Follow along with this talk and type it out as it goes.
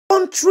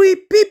Country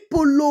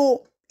people,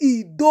 oh,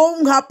 it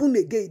don't happen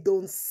again, it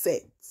don't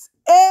set.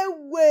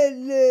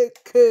 Eweleke.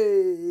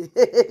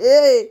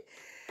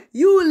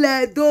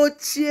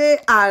 Mayyuledochie,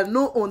 I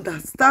no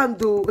understand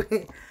though.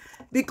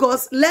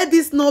 Because let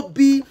this not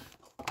be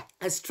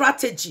a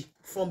strategy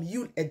from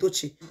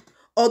Edochie.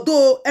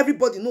 Although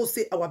everybody knows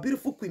say our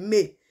beautiful Queen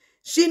May,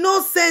 she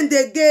no send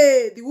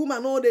again. The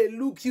woman know they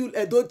look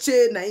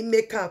Edochie, na im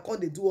make her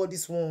come they do all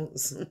these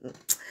ones.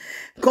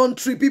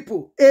 Country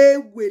people,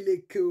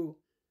 eweleke.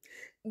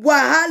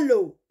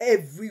 Wahalo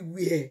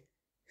everywhere.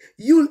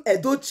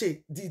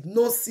 Edochie did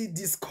not see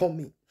this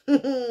coming.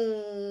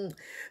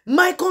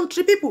 My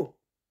country people,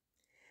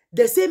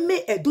 they say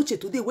May Edochie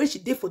today when she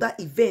did for that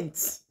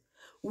event,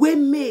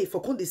 when May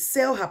for come they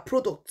sell her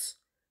product.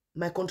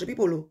 My country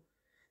people, oh,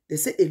 they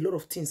say a lot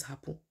of things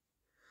happen.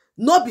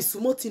 Not be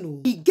small thing.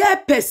 Oh. He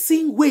get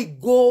person we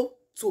go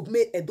to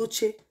May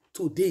Edochie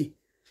today.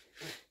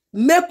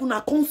 Make una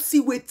come see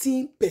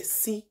waiting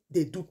person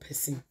they do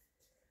person.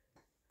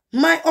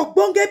 My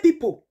ogbonge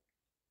people,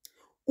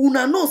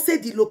 una know say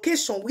the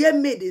location where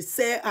May they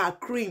sell her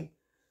cream.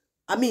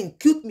 I mean,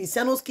 cute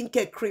Misiano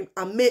skincare cream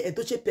and May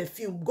Edochie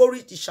perfume, go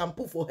reach the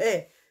shampoo for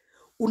hair.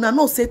 Una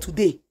know say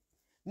today,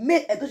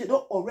 May Edochie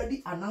don't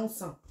already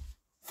announce her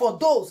for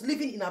those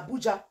living in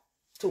Abuja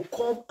to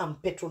come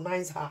and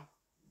patronize her.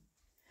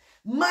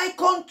 My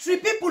country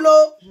people,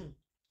 oh,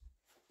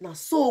 now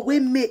so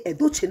when May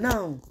Edochie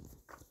now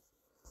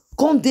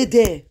come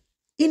there.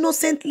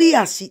 Innocently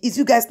as she is,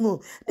 you guys know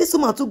this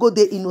woman to go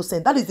there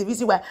innocent. That is the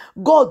reason why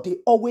God they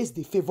always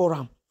they favor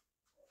him.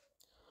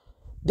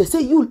 They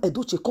say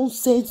Edochie can't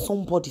send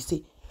somebody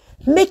say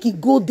make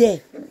it go there,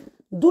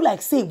 do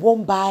like say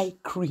one buy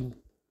cream.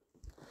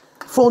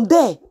 From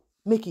there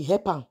make it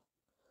happen.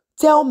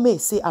 Tell me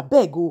say I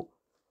beg go.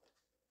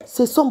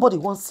 Say somebody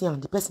wants see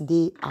and the person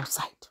they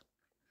outside.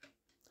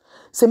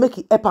 Say make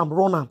it happen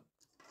run am.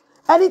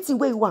 Anything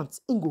where you want,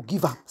 in go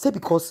give am. Say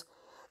because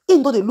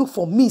in though they look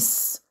for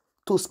miss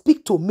to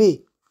speak to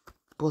me,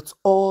 but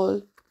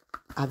all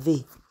are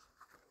they.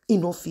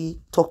 Enough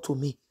talk to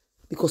me.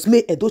 Because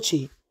May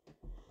Edochie,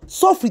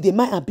 so free they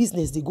mind her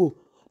business they go.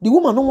 The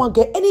woman no want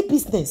get any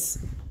business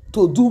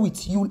to do with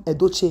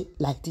Edochie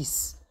like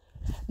this.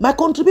 My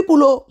country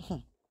people, oh,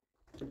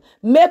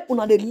 make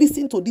una they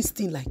listen to this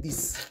thing like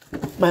this.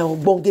 My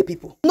ogbonge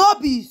people. No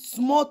be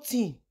small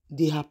thing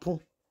they happen.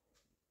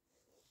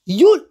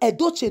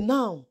 Edochie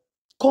now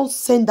can't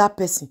send that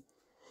person.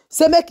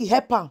 Say make it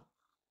happen.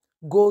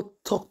 Go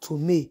talk to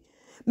me.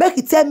 Make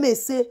it tell me,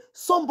 say,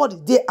 somebody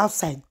there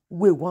outside,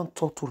 we want to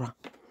talk to her.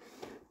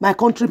 My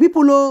country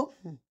people, oh,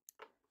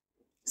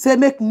 say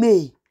make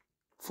May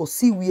for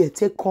see where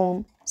take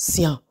come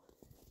see her.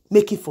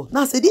 Make it for.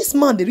 Now say, this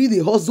man, they really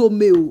hustle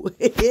May. Oh.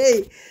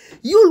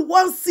 You'll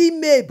want see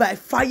May by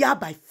fire,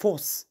 by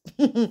force.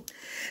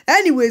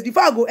 Anyways,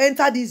 before I go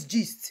enter this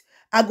gist,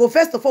 I go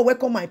first of all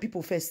welcome my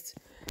people first.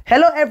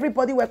 Hello,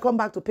 everybody. Welcome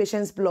back to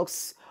Patience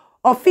Blogs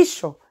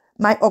Official.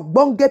 My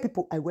ogbonge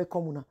people, I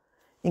welcome una.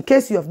 In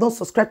case you have not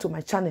subscribed to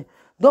my channel,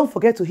 don't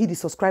forget to hit the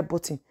subscribe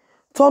button.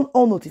 Turn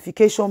on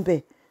notification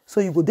bell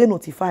so you go get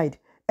notified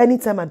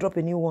anytime I drop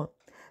a new one.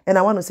 And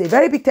I want to say a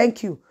very big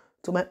thank you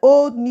to my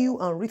old, new,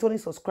 and returning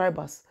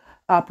subscribers.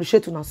 I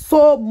appreciate una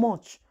so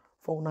much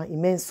for una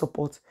immense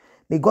support.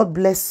 May God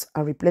bless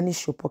and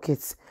replenish your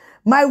pockets.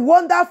 My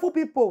wonderful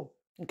people,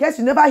 in case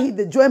you never hit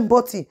the join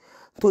button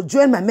to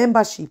join my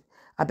membership,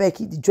 I beg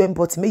hit the join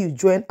button. May you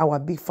join our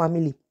big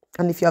family.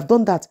 And if you have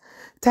done that,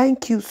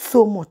 thank you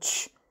so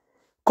much.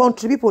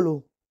 Country people,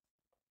 oh,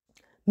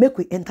 make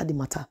we enter the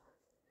matter.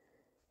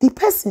 The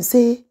person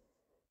say,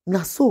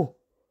 na so,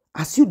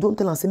 as you don't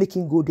tell and say, make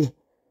him go there.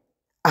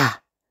 Ah,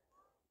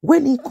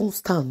 when he comes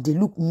stand, they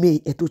look May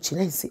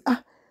Edochie and say,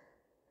 ah,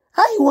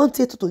 how you want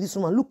to this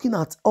woman looking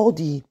at all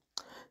the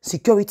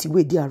security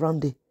way they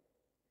around there?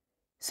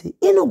 Say,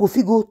 he no go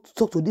fit go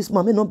talk to this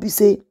man, may not be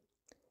say,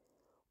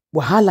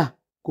 wahala,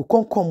 go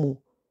come.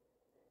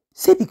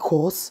 Say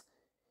because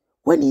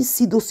when he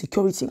see those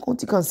security,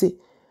 he can say,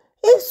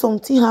 if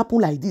something happen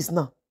like this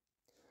now,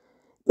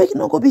 make it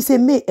not go be say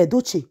May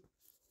Edochie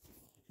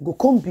go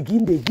come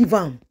begin they give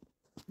him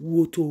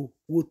woto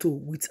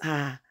with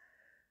her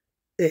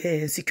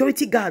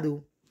security guard.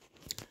 Oh.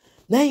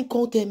 Now he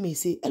can't tell me,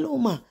 say, hello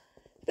ma,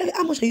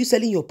 how much are you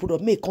selling your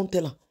product? May can't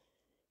tell her.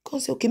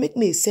 Can't say, okay, make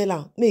me sell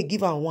her, may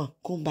give her one,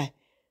 come buy.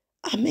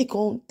 I make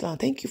on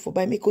thank you for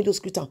buying, make all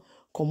just greet her,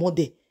 come out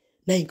there.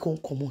 Now he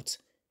can't come out.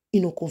 He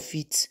no come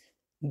fit.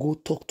 Go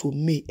talk to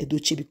May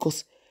Edochie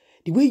because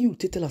the way you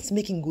tell us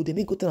making go, they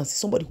make go tell us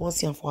somebody wants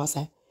to see for us.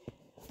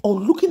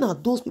 On looking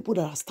at those people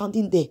that are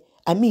standing there,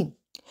 I mean,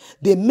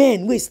 the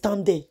men who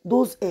stand there,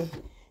 those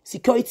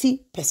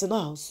security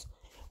personnel,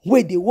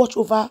 where they watch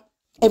over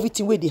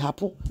everything where they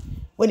happen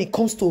when it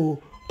comes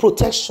to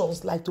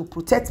protections, like to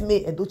protect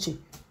May Edochie.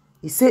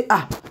 He say,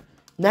 ah,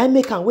 now I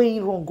make and when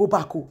he wrong go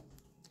back. Oh.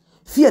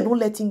 Fear no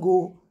letting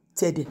go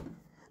tell them.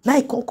 Now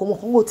he come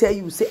on, go tell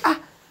you, say, ah,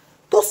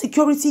 those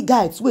security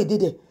guides where they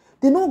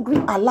no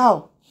agree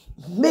allow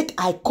make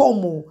I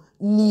come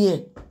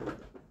near.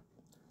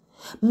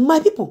 My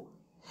people,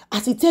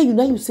 As he tell you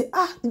now, you say,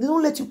 they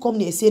don't let you come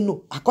near. Say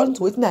no. According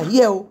to wetin I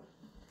hear,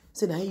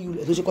 say now you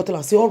Edochie come tell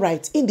am say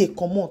alright, in dey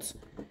comot.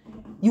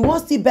 You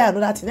want still buy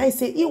another thing. Now he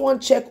say he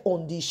want check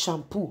on the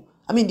shampoo.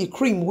 I mean the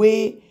cream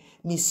where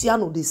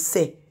Misiano they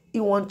say. He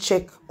want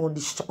check on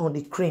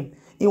the cream.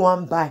 He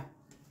want buy.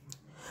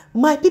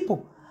 My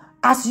people,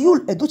 as you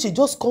Edochie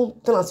just come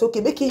tell and say,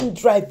 okay, make him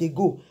drive, they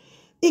go.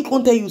 He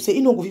can't tell you, say,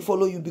 he not go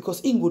follow you because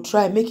he go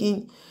try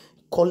making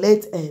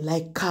collect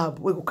like cab.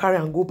 We go carry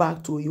and go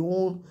back to your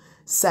own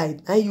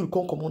side. Now you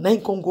come on. Now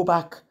you can't go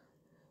back.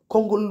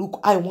 Come go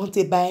look. I want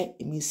to buy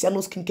a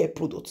Misiano skincare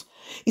product.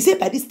 He said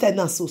by this time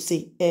now, so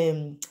say,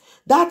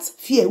 that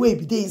fear where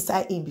be there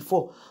inside him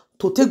before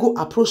to take go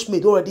approach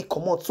me, already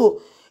come out.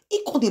 So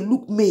he can't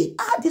look me.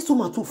 This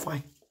woman too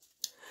fine.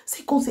 So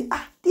he can't say,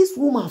 this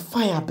woman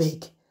fine, I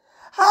beg.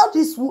 How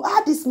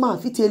this man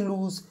fit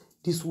lose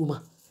this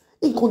woman?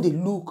 He can't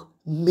look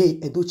me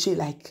Edochie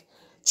like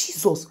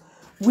Jesus.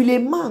 Will a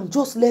man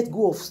just let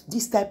go of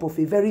this type of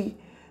a very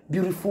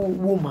beautiful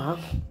woman?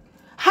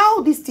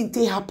 How this thing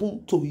take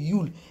happen to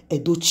you,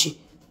 Edochie?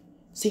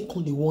 Say,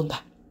 can't they wonder?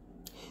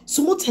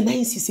 So much time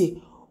he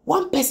say,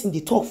 one person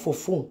they talk for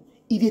phone.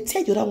 If they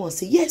tell the other one,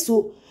 say, yes,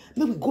 so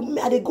maybe go,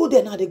 they go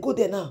there now, they go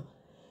there now.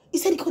 He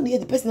said he can't hear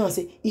the person now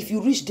say, if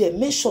you reach there,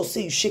 make sure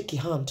say you shake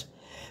your hand.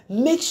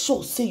 Make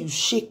sure say you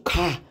shake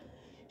her.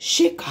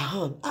 Shake her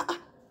hand.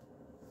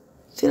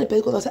 Say the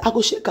person say, I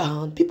go shake her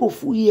hand. People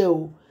fool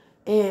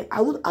here. I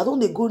don't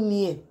they go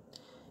near.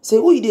 Say,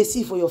 who you they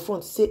see for your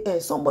front? Say,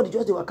 somebody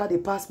just they waka they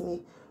pass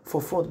me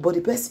for front. But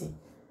the person,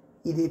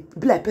 it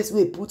be like person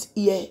will put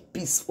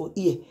earpiece for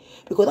ear.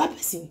 Because that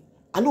person,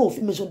 I know if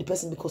you mention the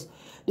person because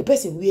the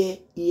person wear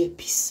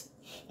earpiece.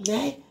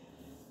 Nah?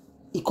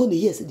 He can't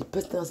hear say the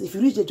person say, if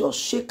you reach there, just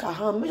shake her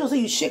hand. Make sure say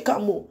you shake her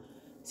more.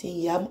 Say,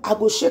 yeah, I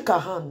go shake her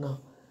hand now.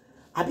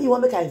 I be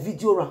want make a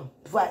video round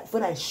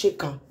before I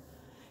shake her.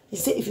 He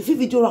say, if you feel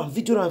video round.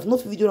 If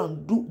not video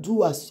round,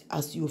 do as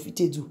you fit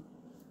do.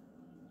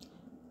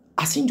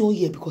 As in don't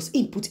hear because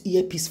he put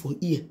earpiece for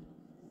ear.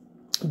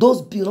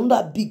 Those big,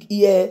 that big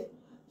ear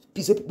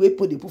piece they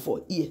put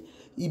for ear.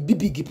 He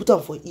big, he put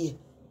them for ear.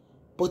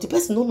 But the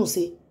person don't know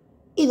say,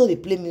 he know they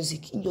play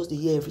music, he just they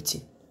hear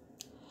everything.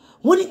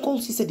 When he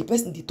comes, he say the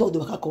person they talk, the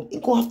waka come, he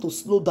gonna have to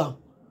slow down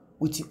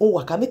with his own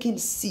waka, make him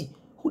see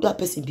who that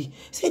person be.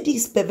 Say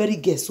this very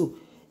girl, so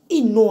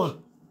he know her.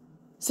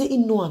 Say he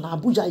know her, na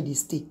Abuja they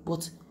stay,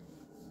 but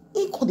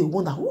he can they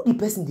wonder who the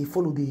person they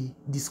follow they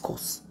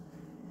discuss.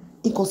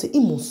 He can say he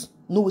must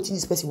know what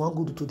this person want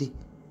go do today.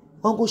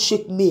 Want go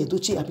shake me,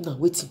 Edochie, I been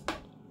waiting.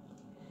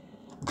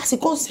 As he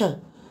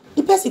concern,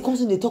 the person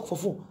comes in they talk for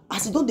phone.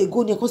 As he don't they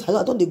go near, cause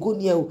I don't they go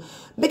near.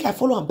 Make I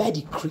follow and buy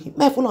the cream,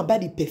 make I follow and buy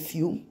the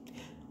perfume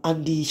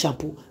and the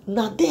shampoo.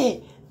 Now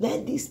then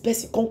this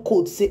person come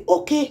code say,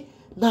 okay,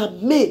 now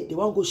me they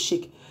want go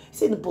shake.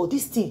 Say, but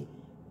this thing,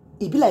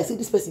 it be like say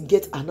this person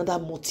get another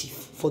motive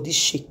for this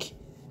shake.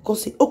 Come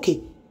say,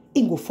 okay,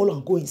 he go follow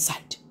and go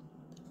inside.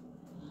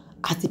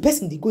 As the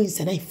person they go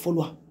inside, now he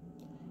follow her.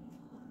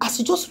 As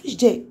you just reach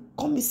there,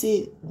 come me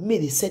say, may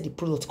they sell the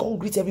product, come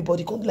greet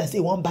everybody, come do like say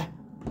one buy.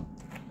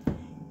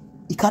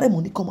 He carry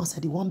money come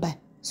outside, the one buy.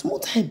 Small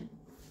time.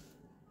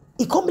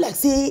 He come like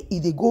say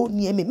if they go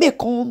near me, may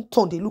come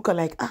turn, they look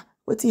like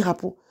what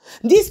happen.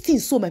 This thing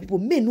so my people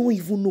may not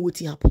even know what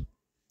happen.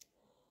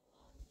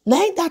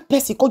 Now that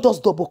person can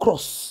just double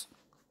cross.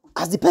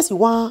 As the person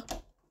want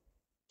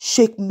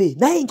shake me,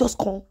 now he just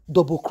come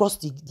double cross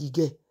the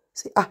girl.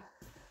 Say,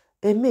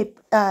 me,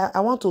 I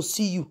want to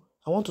see you.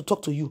 I want to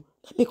talk to you.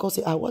 That may come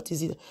say, what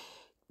is it?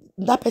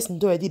 That person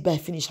don't already buy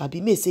finish. I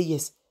be may say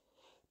yes.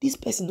 This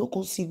person don't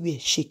come see where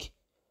shake.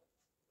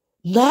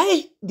 Now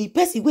the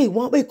person where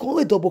want where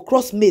come double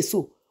cross me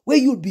so where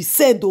you be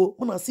sent though.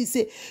 When I see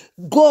say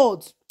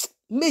God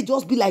may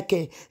just be like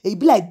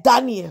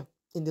Daniel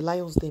in the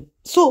lion's den.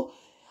 So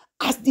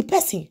as the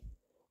person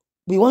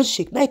we want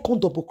shake, now he come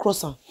double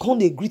cross her, come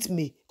they greet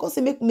me, come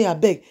say make me a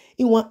beg.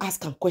 He want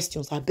ask him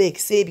questions. I beg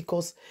say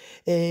because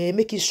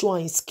make it show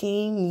his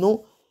skin, you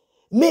know.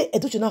 May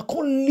Edochie now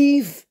can't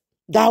leave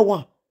that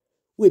one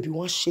where be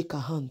one shake her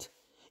hand.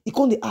 He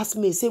can't ask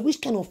me say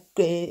which kind of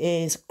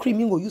cream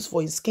you go use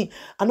for his skin.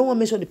 I don't want to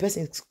mention the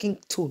person's skin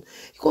tone.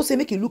 He can't say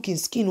make you look in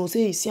skin or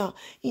say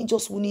he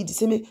just will need the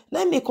same.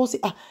 Now me can't say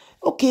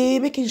okay,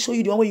 make him show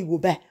you the one where you go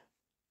buy.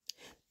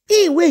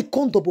 He where he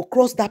can't double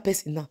cross that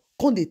person now.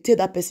 Can't they tell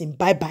that person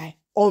bye bye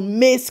or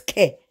may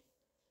scare?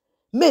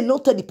 May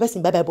not tell the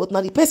person bye bye, but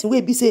now the person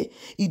will be say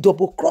he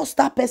double cross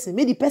that person.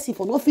 May the person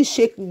for nothing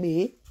shake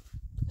me.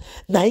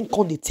 Now he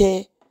can't they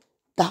tell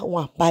that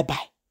one bye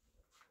bye.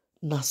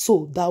 Now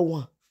so that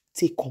one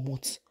take come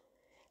out.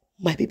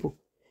 My people,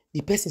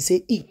 the person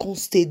say he can't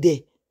stay there.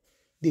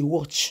 They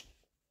watch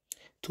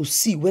to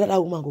see whether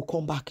that woman go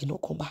come back or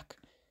not come back.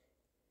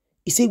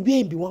 He say where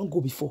he be one go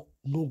before,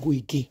 no go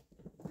again.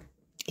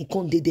 He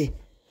can't stay there.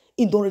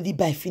 He don't already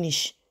buy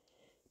finish.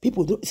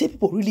 People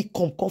really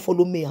come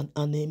follow me and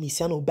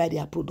Misiano buy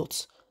their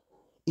products.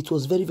 It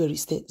was very, very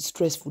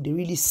stressful. They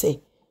really say,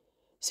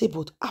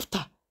 but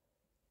after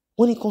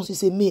when it comes to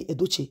say me,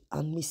 Edochie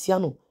and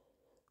Misiano,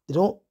 they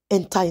don't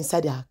enter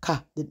inside their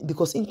car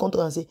because in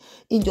contact and say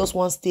in just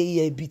want stay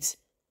here a bit.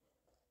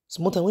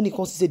 Small time when he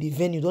comes to say the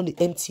venue don't the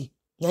empty,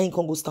 now he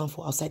can't go stand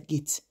for outside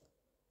gate.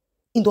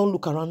 He don't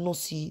look around, not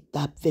see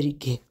that very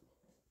girl,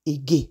 a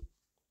gay.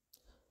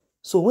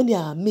 So when they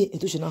are made,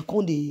 Edochie now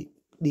come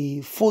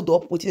they fold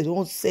up what they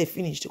want to say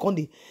finish. They come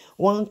they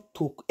want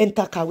to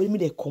enter car when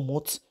they come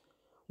out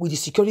with the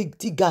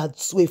security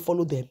guards who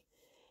follow them.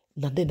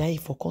 And then I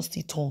for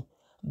constant turn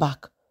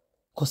back.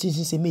 Because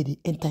since they made they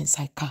enter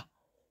inside car,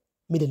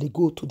 made they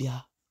go to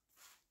their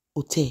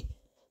hotel.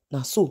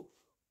 Now so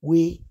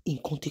we in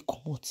country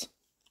come out.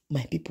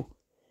 My people,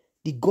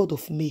 the God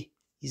of May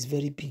is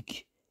very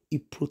big. He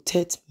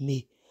protects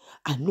May.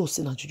 I know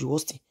say na Judy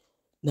Austin.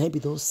 Now be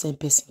don't send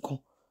person come.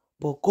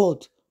 But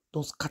God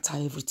don't scatter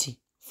everything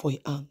for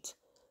your hand.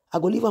 I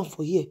go leave am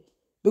for here.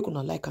 Make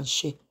una like and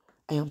share.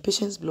 I am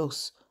Patience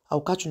Blogs. I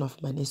will catch you now for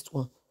my next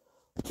one.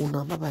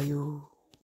 Una bye bye yo.